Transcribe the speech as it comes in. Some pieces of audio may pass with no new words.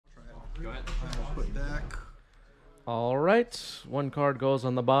Go ahead. I'll put back. All right. One card goes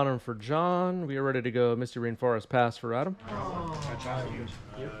on the bottom for John. We are ready to go. Misty Rainforest pass for Adam.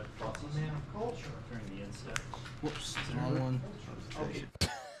 Whoops, wrong one.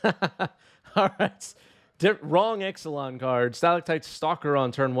 All right. Wrong Exelon card. Stalactite Stalker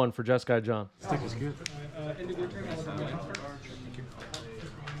on turn 1 for Jeskai John. Stick is good.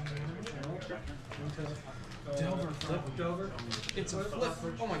 Delver. It's a flip.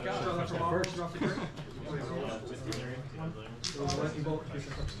 Oh my god.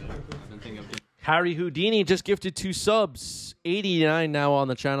 Harry Houdini just gifted 2 subs. 89 now on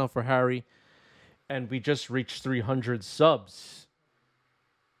the channel for Harry. And we just reached 300 subs.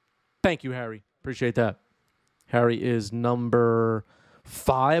 Thank you, Harry. Appreciate that. Harry is number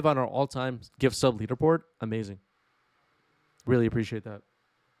 5 on our all-time gift sub leaderboard. Amazing. Really appreciate that.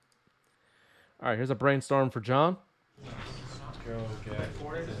 All right, here's a brainstorm for John.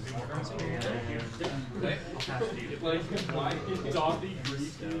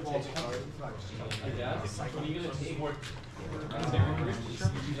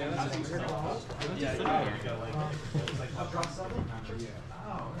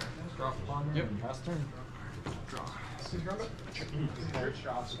 Yep. Last turn.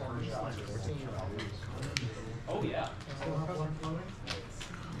 Oh yeah.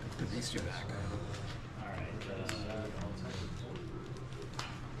 Put these 2 back.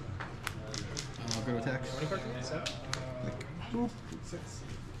 I'll go attack. Boop.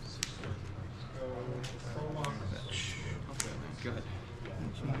 Go ahead.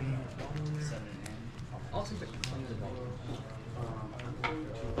 I'll take the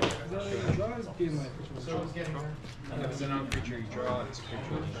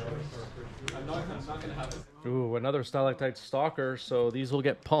Ooh, another Stalactite Stalker, so these will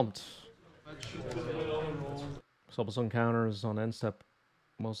get pumped. Subtle counters on end step,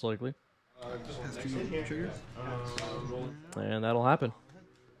 most likely. Has 2 triggers. And that'll happen.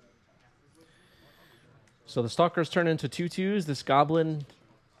 So the Stalkers turn into 2/2s. This Goblin,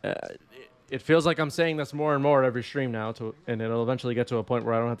 it feels like I'm saying this more and more every stream now, and it'll eventually get to a point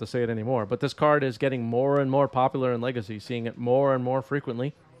where I don't have to say it anymore. But this card is getting more and more popular in Legacy, seeing it more and more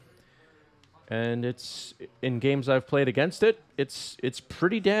frequently. And it's in games I've played against it, it's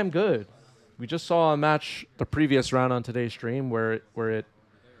pretty damn good. We just saw a match the previous round on today's stream where it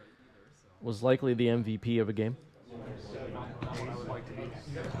was likely the MVP of a game.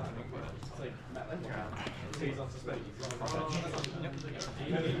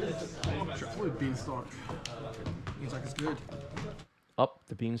 Beanstalk. Beanstalk is good. Up,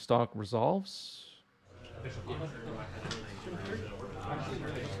 the Beanstalk resolves.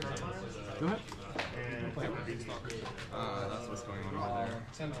 Go ahead. That's what's going on over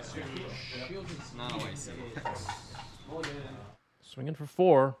there. Now I see. Swinging for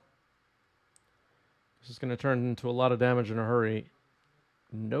 4. This is going to turn into a lot of damage in a hurry.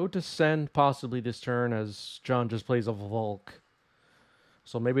 No Descend possibly this turn as John just plays a Volk.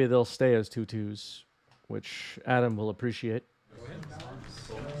 So maybe they'll stay as 2/2s, which Adam will appreciate.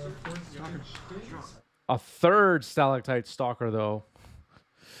 A third Stalactite Stalker, though.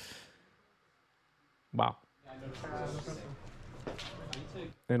 Wow.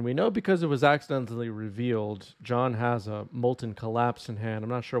 And we know because it was accidentally revealed, John has a Molten Collapse in hand. I'm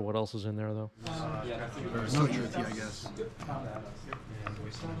not sure what else is in there, though. No truth, I guess.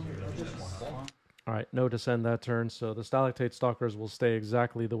 All right, no Descend that turn, so the Stalactite Stalkers will stay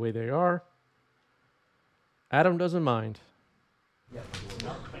exactly the way they are. Adam doesn't mind.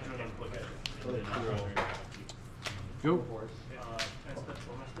 Go.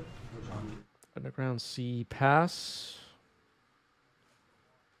 Underground Sea pass.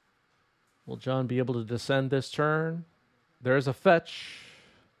 Will John be able to descend this turn? There's a fetch.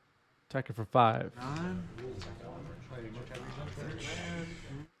 Attack it for 5. 9.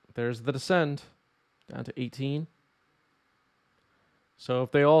 There's the descend. Down to 18. So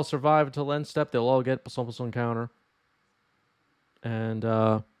if they all survive until end step, they'll all get some counter. And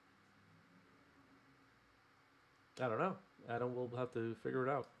I don't know. Adam will have to figure it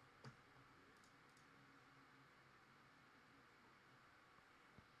out.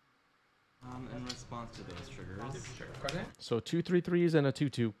 In response to those triggers. So 2 3/3s and a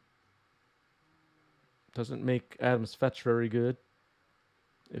 2/2. Doesn't make Adam's fetch very good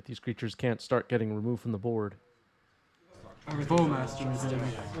if these creatures can't start getting removed from the board. Bowmaster.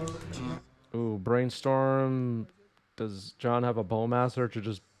 Ooh, Brainstorm. Does John have a Bowmaster to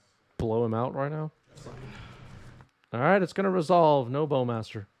just blow him out right now? All right, it's going to resolve. No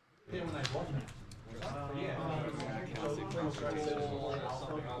Bowmaster.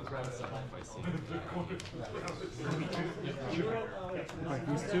 Like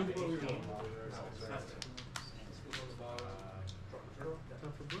these two?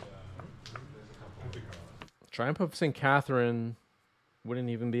 Triumph of St. Catherine wouldn't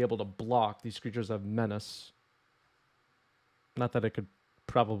even be able to block. These creatures have menace. Not that it could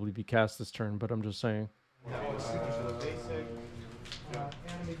probably be cast this turn, but I'm just saying.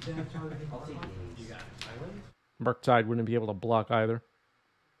 Murktide wouldn't be able to block either.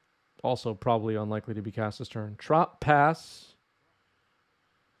 Also probably unlikely to be cast this turn. Trop Pass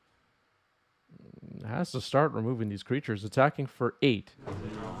has to start removing these creatures. Attacking for 8.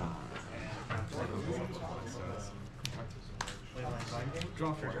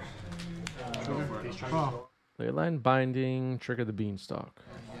 Draw 4. Draw. Leyline Binding, trigger the Beanstalk.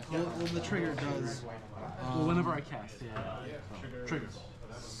 Well, the trigger does. Well, whenever I cast, yeah. Trigger.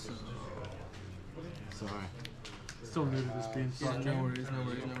 Sorry. Still new to this beanstalk. Yeah, no worries.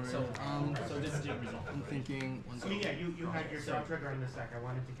 I'm thinking. Yeah, you had your draw trigger on this deck. I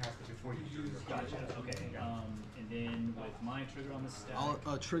wanted to cast it before you choose. Gotcha. Okay. And then with my trigger on the stack.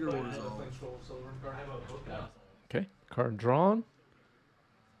 I'll trigger or resolve. Okay, card drawn.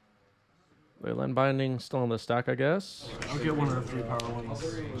 Leyline Binding still on the stack, I guess. I'll get one of the 3 power ones.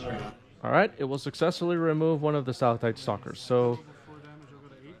 All right, it will successfully remove one of the Stalactite Stalkers. So,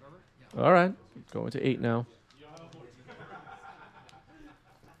 all right, going to 8 now.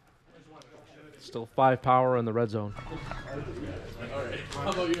 Still 5 power in the red zone.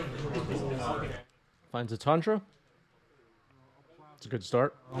 Finds a Tundra. It's a good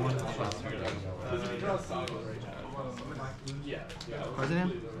start.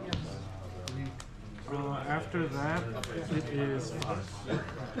 President? After that, it is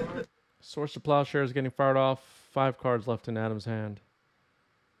 5. Source of Plowshare is getting fired off. 5 cards left in Adam's hand.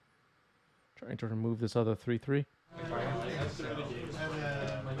 Trying to remove this other 3/3.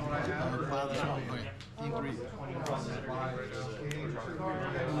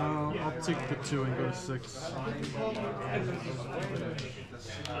 No, I'll take the 2 and go to 6.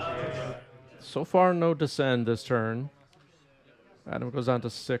 So far, no Descend this turn. Adam goes down to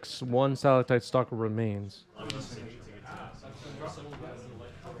 6. 1 Stalactite Stalker remains.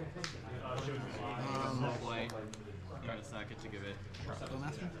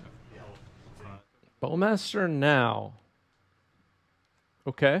 Bowmaster now.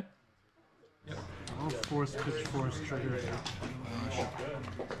 Okay. I'll force pitch, force trigger.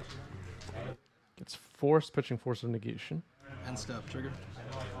 Gets forced, pitching force of negation. End step, trigger.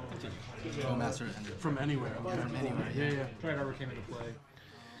 Master from anywhere. Yeah, from anywhere. Yeah. Tried Arbor came into play.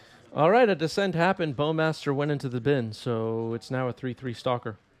 All right, a Descent happened. Bowmaster went into the bin, so it's now a 3/3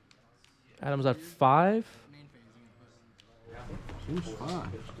 Stalker. Adam's at 5. Who's 5?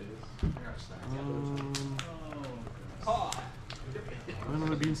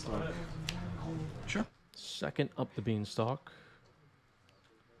 Another beanstalk. Sure. Second up the Beanstalk.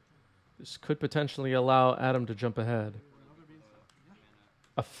 This could potentially allow Adam to jump ahead.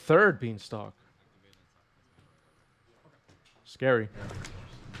 A 3rd Beanstalk. Scary.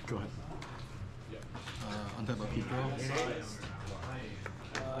 Go ahead. Untap a keep draw.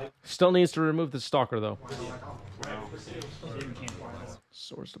 Still needs to remove the Stalker, though.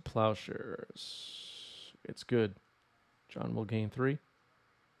 Source of Plowshares. It's good. John will gain 3.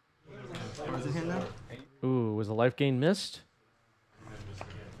 Where is it here now? Ooh, was the life gain missed?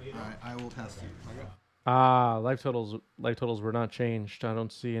 Alright, I will test you. Ah, life totals were not changed. I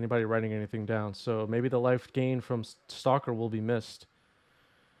don't see anybody writing anything down. So maybe the life gain from Stalker will be missed.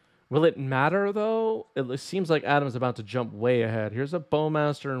 Will it matter, though? It seems like Adam's about to jump way ahead. Here's a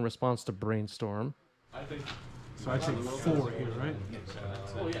Bowmaster in response to Brainstorm. So I take 4 here, right?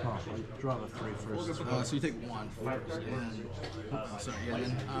 Oh, I draw the 3 first. So you take 1 first. And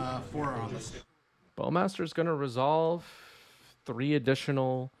then 4 are on this. Bowmaster's going to resolve. 3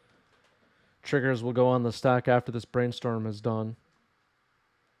 additional triggers will go on the stack after this Brainstorm is done.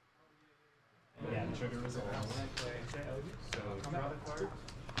 Yeah, the trigger resolves.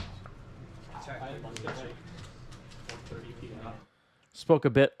 Spoke a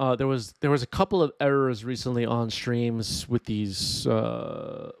bit. There was a couple of errors recently on streams with these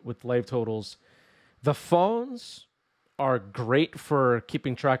with life totals. The phones are great for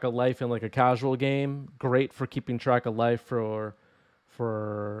keeping track of life in like a casual game. Great for keeping track of life for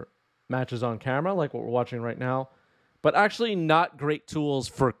matches on camera, like what we're watching right now. But actually, not great tools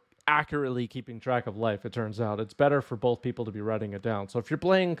for accurately keeping track of life. It turns out it's better for both people to be writing it down. So if you're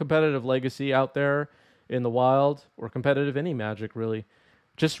playing competitive Legacy out there in the wild or competitive any Magic, really,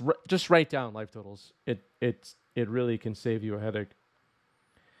 just write down life totals. It really can save you a headache.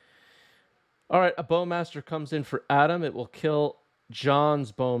 All right, a Bowmaster comes in for Adam. It will kill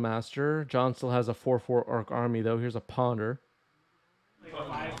John's Bowmaster. John still has a 4/4 Orc army though. Here's a Ponder.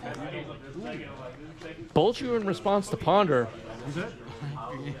 Bolt you in response to Ponder. Is it?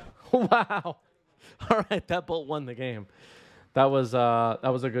 Wow. All right, that bolt won the game. That was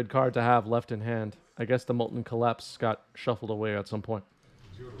a good card to have left in hand. I guess the Molten Collapse got shuffled away at some point.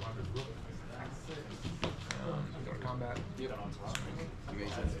 Go to combat.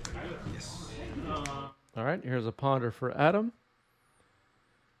 Yes. All right, here's a Ponder for Adam.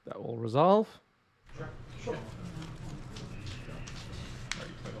 That will resolve. I'm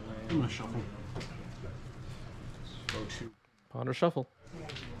gonna shuffle. Go to. Ponder shuffle.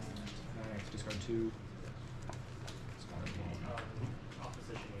 Discard 2.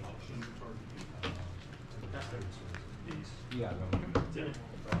 Yeah.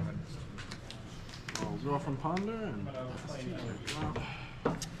 I'll draw from Ponder and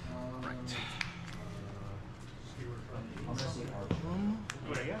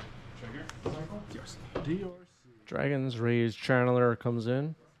DRC. Dragon's Rage Channeler comes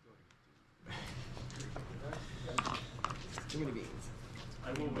in. Too many beans.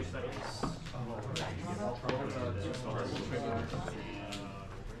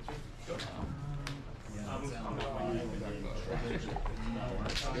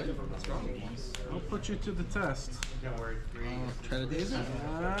 I'll put you to the test. Try to daze it.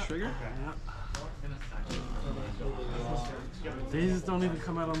 Trigger. Dazes don't even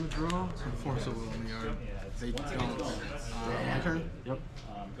come out on the draw. Force a little in the yard. They don't. My turn. Yep.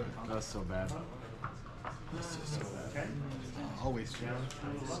 That's so bad. Always.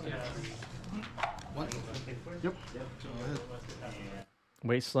 What? Yep. Go ahead.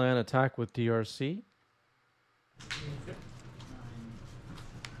 Wasteland attack with DRC.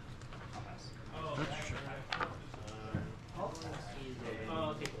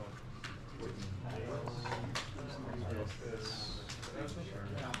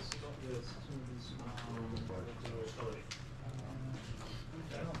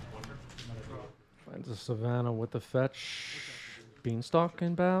 Finds a Savannah with the fetch. Beanstalk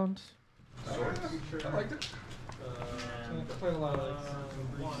inbound. I liked it.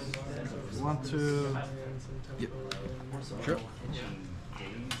 You want to? Yep. Sure.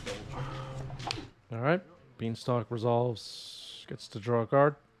 All right. Beanstalk resolves. Gets to draw a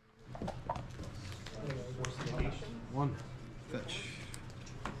card. One. Fetch.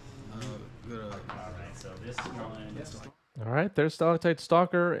 So this one. All right. There's Stalactite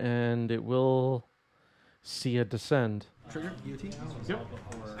Stalker, and it will see a descend. Trigger. Guillotine. Yep.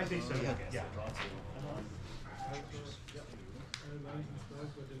 I think so, yeah.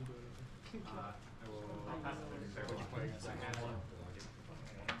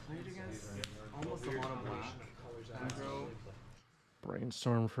 Almost a lot of black. Aggro.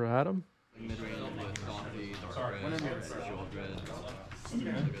 Brainstorm for Adam. Mid-range with Coffee, Dark Red, Visual Red, all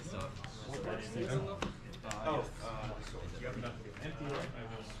the good stuff.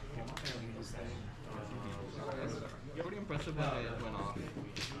 Pretty impressive when it went off.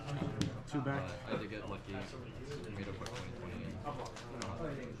 Two back. I did get lucky. Made a quick 2020.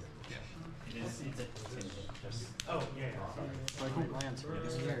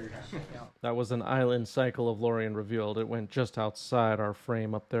 That was an island cycle of Lorien revealed. It went just outside our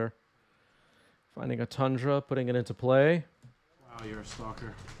frame up there. Finding a Tundra, putting it into play. Wow, you're a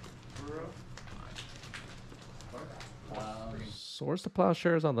stalker. Swords to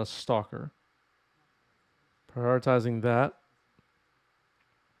Plowshares on the Stalker. Prioritizing that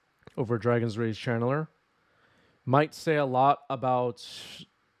over Dragon's Rage Channeler. Might say a lot about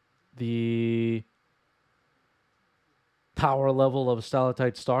the power level of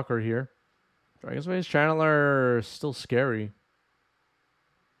Stalactite Stalker here. Dragon's Rage Channeler is still scary.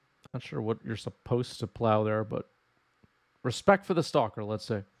 Not sure what you're supposed to plow there, but respect for the Stalker, let's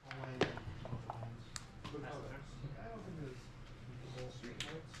say.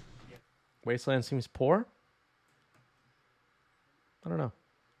 Wasteland seems poor. I don't know.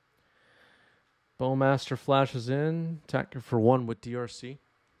 Bowmaster flashes in. Attacker for 1 with DRC.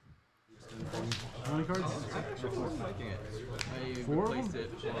 How many cards? Liking it. I Four of replaced them?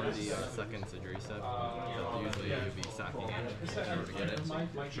 it on the second Siduri set. So usually you'd be sacking it in order to get it.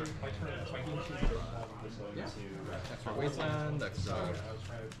 Yeah. Extra wasteland, extra.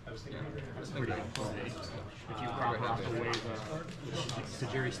 It's been great. If you crop off the way the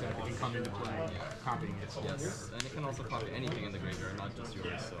Tajiri stuff, it can come into play, copying it. Yes, and it can also copy anything in the graveyard, not just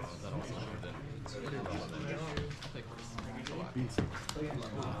yours, so that also comes in. Pretty relevant. I'll take first. Beats. Yes,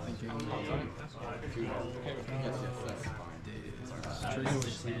 that's fine.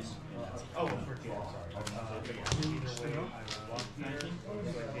 Oh,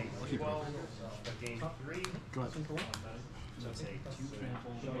 Go ahead. So say 2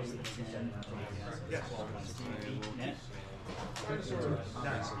 trample, 10, 12, net.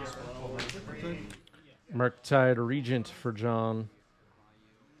 Murktide Regent for John.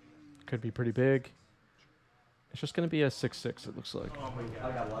 Could be pretty big. It's just going to be a 6/6, it looks like.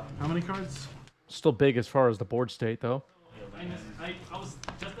 How many cards? Still big as far as the board state, though. I was,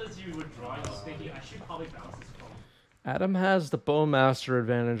 just as you were drawing, I was thinking I should probably balance this call. Adam has the Bowmaster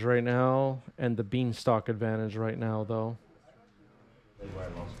advantage right now and the Beanstalk advantage right now, though.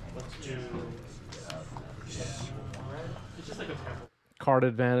 Let's do... It's just like a pebble. Card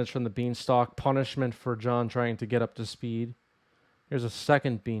advantage from the Beanstalk. Punishment for John trying to get up to speed. Here's a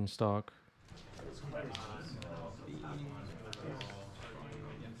second Beanstalk.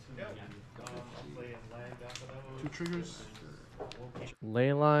 Two triggers.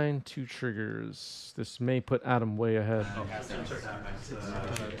 Leyline, 2 triggers. This may put Adam way ahead.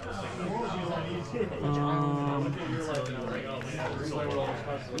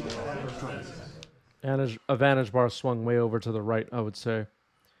 And advantage bar swung way over to the right, I would say.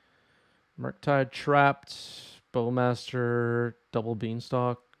 Murktide trapped. Bowmaster, double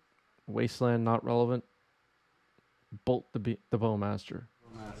Beanstalk. Wasteland not relevant. Bolt the Bowmaster.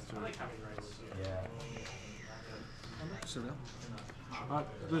 Surveil.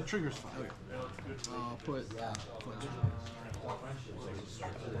 The trigger's fine. Okay. Put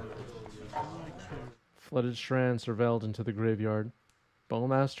Flooded Strand surveilled into the graveyard.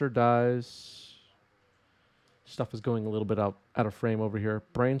 Bowmaster dies. Stuff is going a little bit out of frame over here.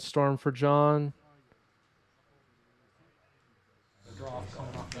 Brainstorm for John.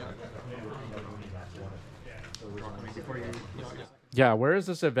 Yeah, where is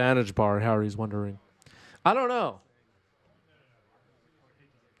this advantage bar? Harry's wondering. I don't know.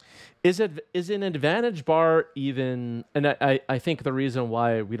 Is an advantage bar even? And I think the reason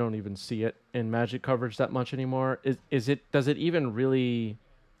why we don't even see it in Magic coverage that much anymore is it, does it even really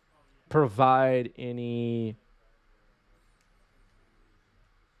provide any?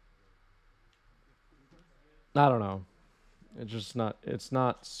 I don't know. It's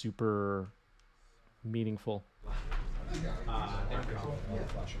not super meaningful.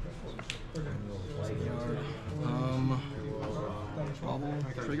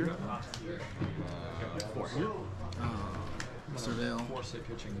 Trigger. Surveil.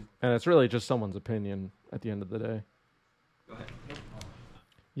 And it's really just someone's opinion at the end of the day. Go ahead.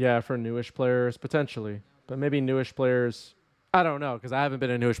 Yeah, for newish players, potentially. But maybe newish players, I don't know, because I haven't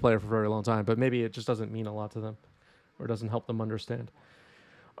been a newish player for a very long time, but maybe it just doesn't mean a lot to them or doesn't help them understand.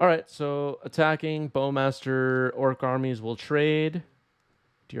 All right, so attacking, Bowmaster, Orc armies will trade.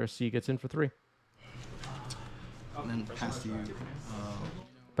 DRC gets in for 3. And then pass to you.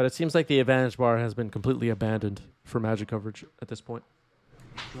 But it seems like the advantage bar has been completely abandoned for Magic coverage at this point.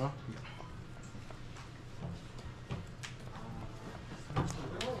 Draw.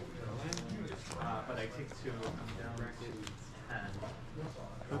 But I take 2, I'm down to 10.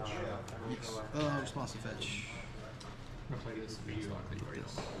 Fetch. Responsive fetch. Or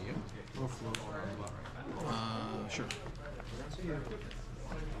float. Sure.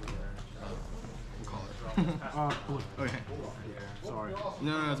 We'll call it. Blue. Okay. Sorry.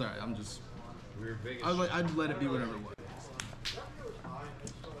 No, it's alright. I'm just. I'd let it be whatever it was.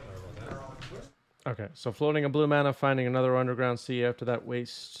 Okay, so floating a blue mana, finding another underground sea after that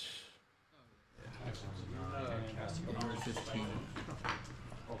waste. 15.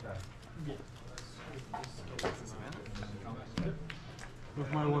 With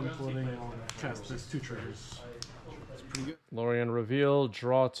my one floating, I'll cast this 2 triggers. That's pretty good. Lorien reveal,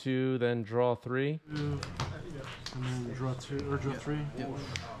 draw 2, then draw 3. And then draw 2 or draw 3. Yep.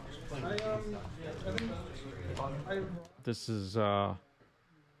 This is a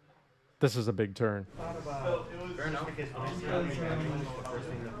big turn. Fair enough.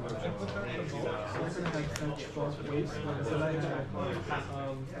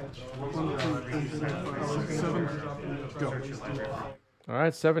 All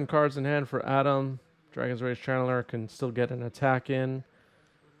right, 7 cards in hand for Adam. Dragon's Rage Channeler can still get an attack in.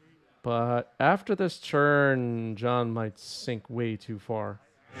 But after this turn, John might sink way too far.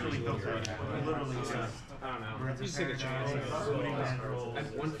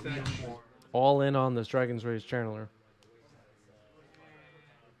 All in on this Dragon's Rage Channeler.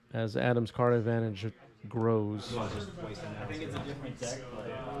 As Adam's card advantage grows. I think it's a different deck,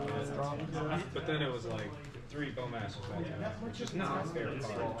 But then it was like 3 Bowmasters back then, which is not fair. I don't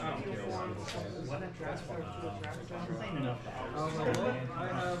care why.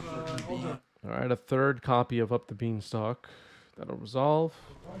 All right, a 3rd copy of Up the Beanstalk. That'll resolve.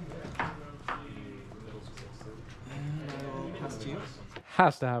 And I'll pass to you.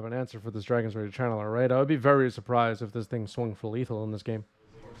 has to have an answer for this Dragon's Rage Channeler, right? I would be very surprised if this thing swung for lethal in this game.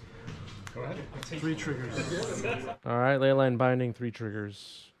 Go ahead. 3 triggers. All right, Leyline Binding, 3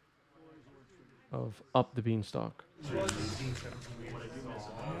 triggers of Up the Beanstalk.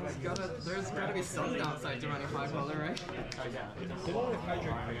 There's gotta be some downside to running 5 color, right? The one with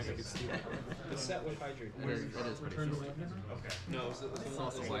Hydrate, I guess I could see. The set with Hydrate. It is pretty Return cool. to Okay. No, It's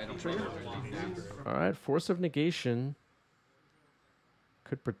also why I don't trigger. All right, Force of Negation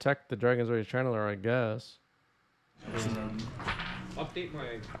could protect the Dragon's Rage Channeler, I guess. update my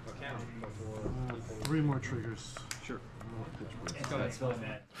account before people... 3 more triggers. Sure.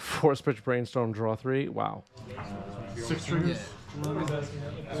 Force Pitch Brainstorm, draw 3. Wow. 6 triggers. 1, 2,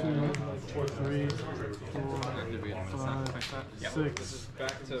 3, 4, 5, 6.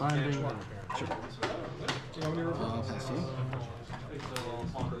 Back to Binding. pass you.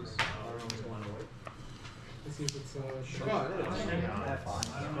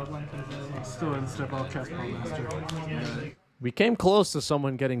 Still in step, I'll cast Bowmaster. We came close to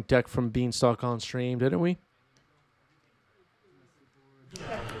someone getting decked from Beanstalk on stream, didn't we?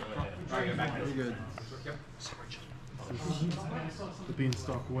 Pretty good. The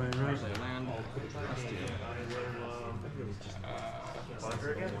Beanstalk way, right? Land.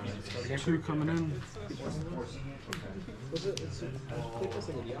 2 coming in. So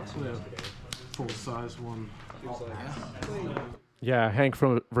yeah, full size one. Yeah, Hank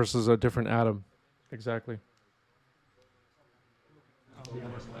from versus a different Adam. Exactly.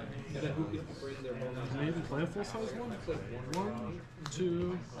 Maybe play a full size one? 1,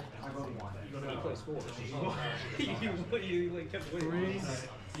 2, 3, 4.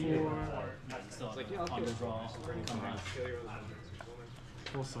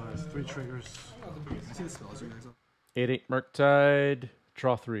 Full size, 3 triggers. I see the spells you guys up. 8/8 Murktide,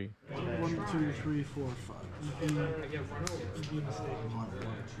 draw 3. 1, 2, 3, 4, 5.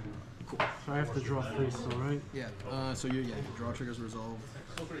 Cool. So I have to draw 3 still, right? Yeah. So your draw triggers resolve.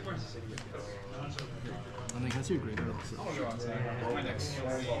 And then can I see your graveyard also?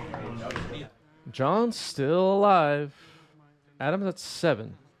 John's still alive. Adam's at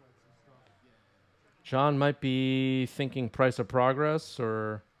 7. John might be thinking price of progress,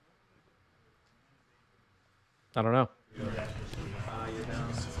 or I don't know.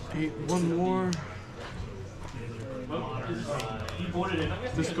 8, 1 more.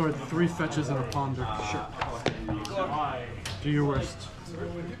 Discard 3 fetches and a ponder. Sure. Do your worst.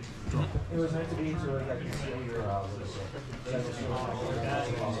 It was meant to be so that you steal your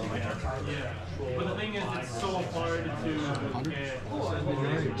But the thing is, it's so hard to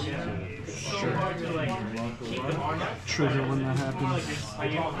it's so hard to like keep them on that. Trigger when that happens.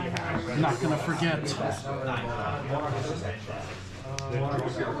 I'm not gonna forget.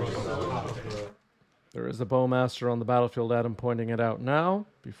 There is a Bowmaster on the battlefield, Adam pointing it out now,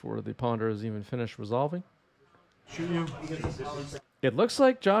 before the Ponder is even finished resolving. Shoot you. It looks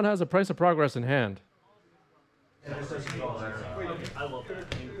like John has a price of progress in hand.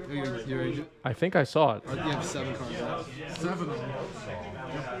 I think I saw it. You have 7 cards, right? 7 of them.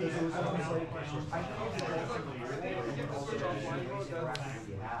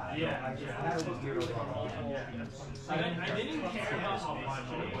 I didn't care about how much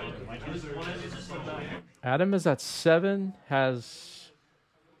it was. Like, I just wanted to just Adam is at 7, has,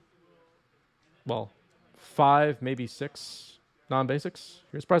 well, 5, maybe 6 non-basics.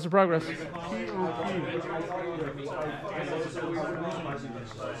 Here's price of progress.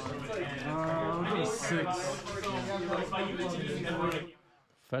 I'll go 6.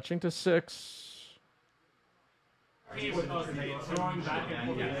 Fetching to 6. throwing back and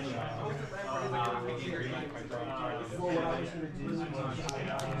I'm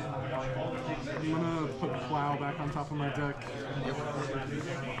gonna put Plow back on top of my deck.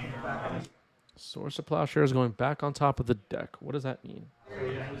 Source of Plowshare is going back on top of the deck. What does that mean?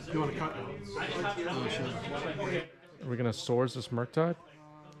 You want to cut? Are we going to source this Murktide?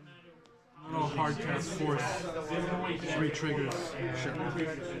 No hard cast force. 3 triggers. Sure.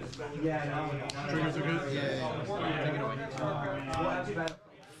 Triggers are good? Yeah.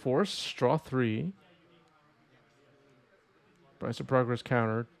 Force, draw 3. Price of progress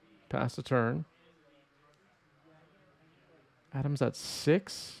countered. Pass the turn. Adam's at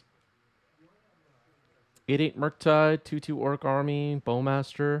 6. 8/8 Murktide, 2/2 Orc Army,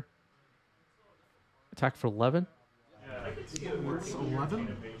 Bowmaster. Attack for 11. What's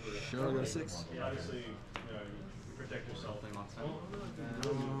 11? Sure, I'll go 6. I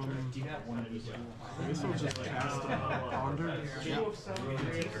guess I'll just cast a Ponder.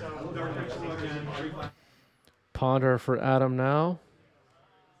 Ponder for Adam now.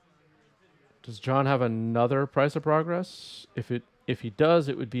 Does John have another price of progress? If If he does,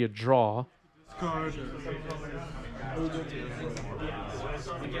 it would be a draw. Card.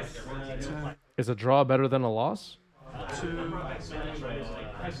 Is a draw better than a loss? 2. I'm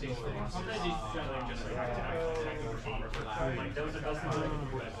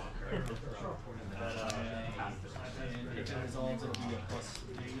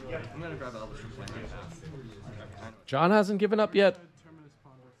gonna grab Elvis from playing right now. John hasn't given up yet.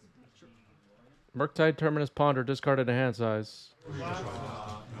 Murktide, Terminus, Ponder, discarded a hand size.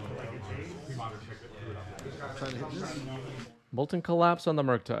 Try to hit this. Molten Collapse on the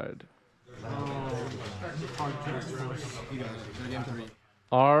Murktide. Podcast force. You got it. Go to game 3.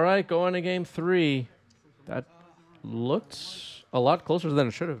 All right, going to game 3. That looked a lot closer than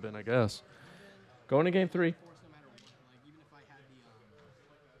it should have been, I guess. Going to game 3.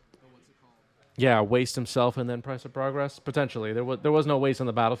 Yeah, waste himself and then price of progress. Potentially. There was no waste on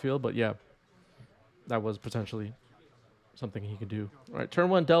the battlefield, but yeah. That was potentially something he could do. All right, turn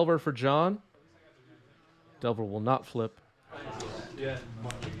 1 Delver for John. Delver will not flip. Yeah.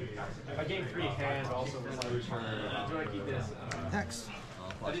 My game 3 hand also was like, do I keep this? Hex.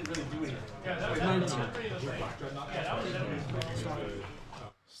 I didn't really do anything.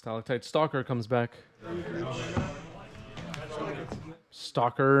 Stalactite Stalker comes back.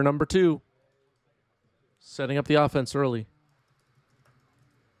 Stalker number 2. Setting up the offense early.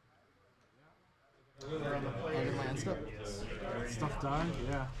 Stuff died?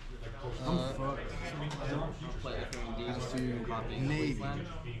 Yeah. I'm fucked. Has to copy Navy.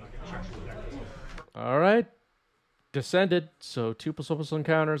 All right. Descended. So 2+1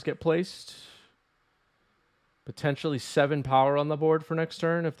 encounters get placed. Potentially 7 power on the board for next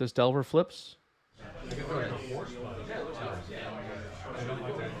turn if this Delver flips.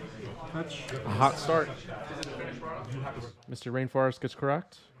 Touch. A hot start. Mr. Rainforest gets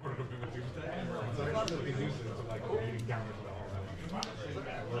correct.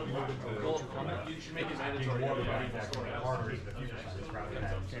 You should make it mandatory.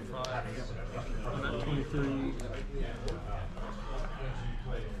 23.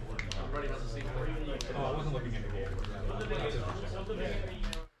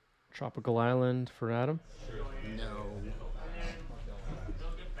 Tropical Island for Adam. No.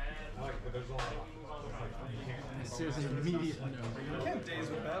 Seriously, immediate no. Can't days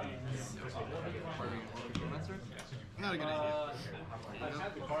with that. Not a good idea. I've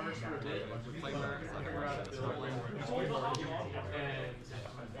had the corners for a bit. Play where it's like Figure out if they're like, and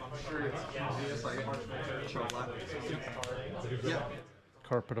I'm sure it's just like show black. Yeah.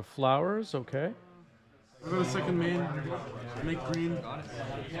 Carpet of Flowers, okay. I go to second main. Make green.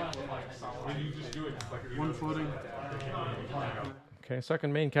 One floating. Okay,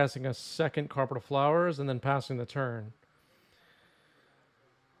 second main casting a second Carpet of Flowers and then passing the turn.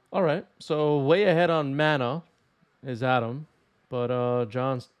 All right, so way ahead on mana is Adam, but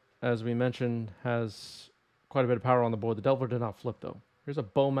John, as we mentioned, has quite a bit of power on the board. The Delver did not flip, though. Here's a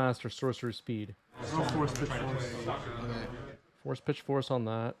Bowmaster Sorcery Speed. No force pitch force. Okay. Force Pitch Force on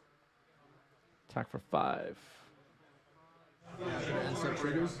that. Attack for 5. And set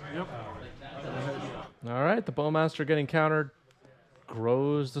triggers. Yep. All right, the Bowmaster getting countered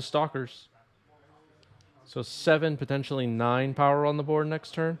grows the Stalkers. So 7, potentially 9 power on the board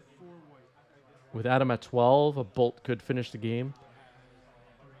next turn. With Adam at 12, a Bolt could finish the game.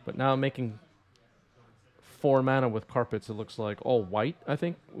 But now making 4 mana with Carpets, it looks like. All white, I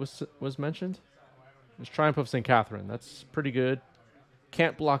think, was mentioned. There's Triumph of St. Catherine. That's pretty good.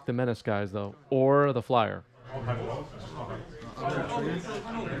 Can't block the Menace guys, though, or the Flyer.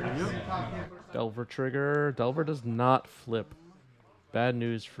 Delver trigger. Delver does not flip. Bad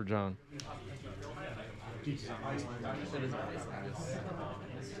news for John. The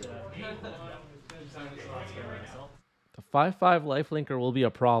 5/5 lifelinker will be a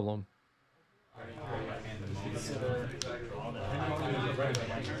problem.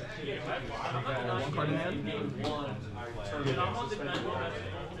 One card in hand.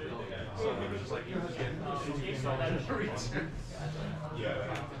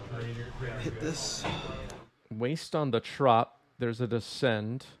 Hit this. Waste on the Trop. There's a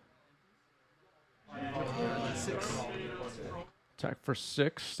Descend. 6. Attack for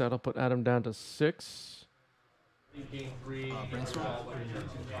 6. That'll put Adam down to 6. Brainstorm.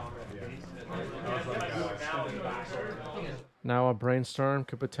 Now a Brainstorm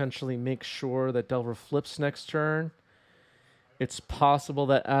could potentially make sure that Delver flips next turn. It's possible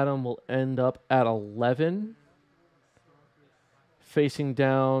that Adam will end up at 11. Facing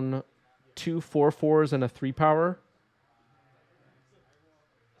down 2 4/4s and a 3 power.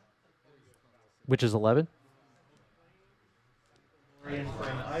 Which is 11.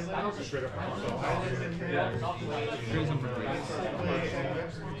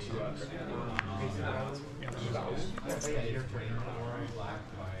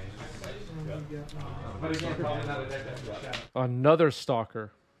 Another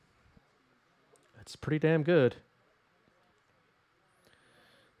stalker. That's pretty damn good.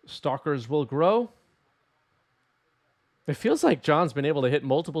 Stalkers will grow. It feels like John's been able to hit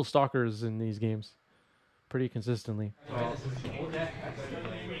multiple stalkers in these games pretty consistently.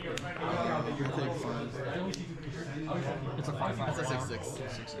 It's a 5-5. It's a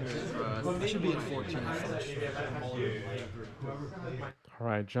 6-6. It should be at 14. All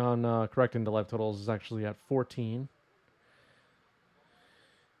right, John correcting the life totals is actually at 14.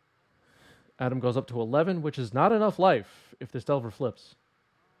 Adam goes up to 11, which is not enough life if this Delver flips.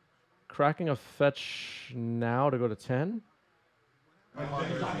 Cracking a fetch now to go to 10.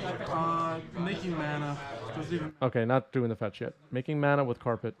 Making mana. Okay, not doing the fetch yet. Making mana with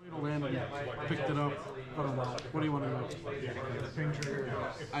carpet. Random, picked it up. I don't know. What do you want to do?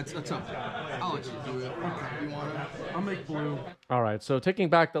 That's up. I'll let you do it. Okay. You want to? I'll make blue. All right, so taking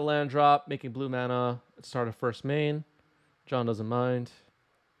back the land drop, making blue mana, start a first main. John doesn't mind.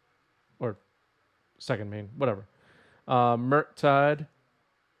 Or second main, whatever. Murktide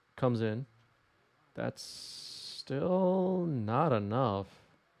comes in. That's still not enough.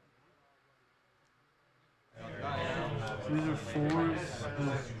 So these are 4s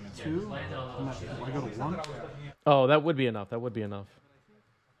and 2. I go to 1. Oh, that would be enough. That would be enough.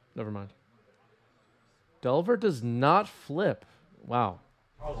 Never mind. Delver does not flip. Wow.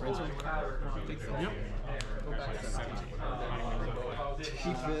 Yep.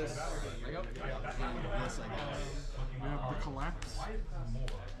 Keep this. Yes, I guess. We have the collapse.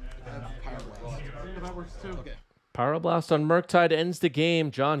 I have Pyroblast. Yeah, that works too. Okay. Pyroblast on Murktide ends the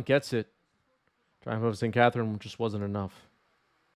game. John gets it. Triumph of St. Catherine just wasn't enough.